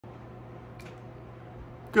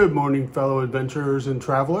Good morning, fellow adventurers and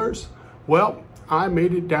travelers. Well, I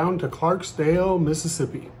made it down to Clarksdale,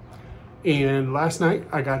 Mississippi. And last night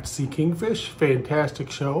I got to see kingfish, fantastic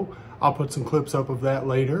show. I'll put some clips up of that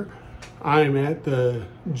later. I'm at the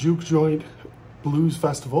Juke Joint Blues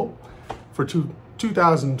Festival for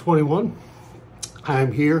 2021.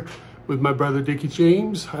 I'm here with my brother Dicky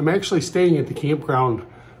James. I'm actually staying at the campground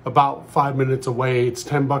about 5 minutes away. It's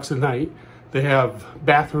 $10 a night. They have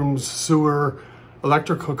bathrooms, sewer,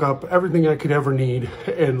 electric hookup, everything I could ever need,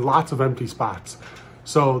 and lots of empty spots.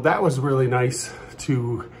 So that was really nice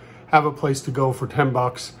to have a place to go for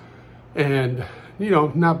 $10 and, you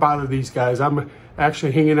know, not bother these guys. I'm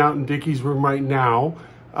actually hanging out in Dicky's room right now.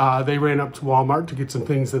 They ran up to Walmart to get some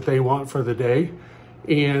things that they want for the day.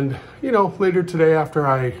 And, you know, later today after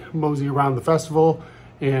I mosey around the festival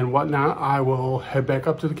and whatnot, I will head back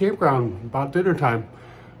up to the campground about dinner time.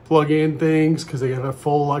 Plug in things because they got a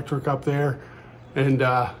full electric up there, and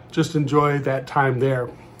just enjoy that time there.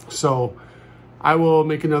 So I will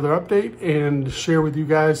make another update and share with you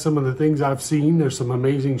guys some of the things I've seen. There's some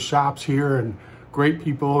amazing shops here and great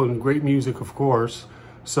people and great music, of course.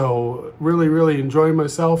 So really enjoying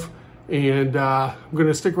myself, and I'm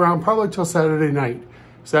gonna stick around probably till Saturday night.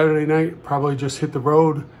 Saturday night, probably just hit the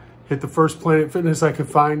road, hit the first Planet Fitness I could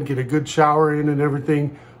find, get a good shower in and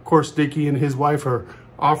everything. Of course, Dicky and his wife are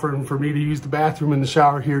offering for me to use the bathroom and the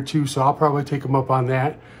shower here too, so I'll probably take them up on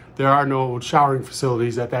that. There are no showering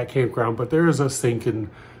facilities at that campground, but there is a sink and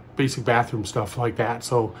basic bathroom stuff like that.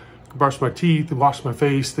 So I can brush my teeth and wash my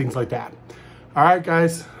face, things like that. All right,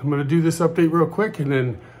 guys, I'm gonna do this update real quick, and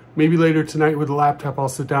then maybe later tonight with the laptop, I'll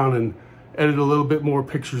sit down and edit a little bit more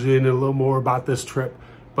pictures in and a little more about this trip.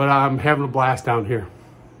 But I'm having a blast down here.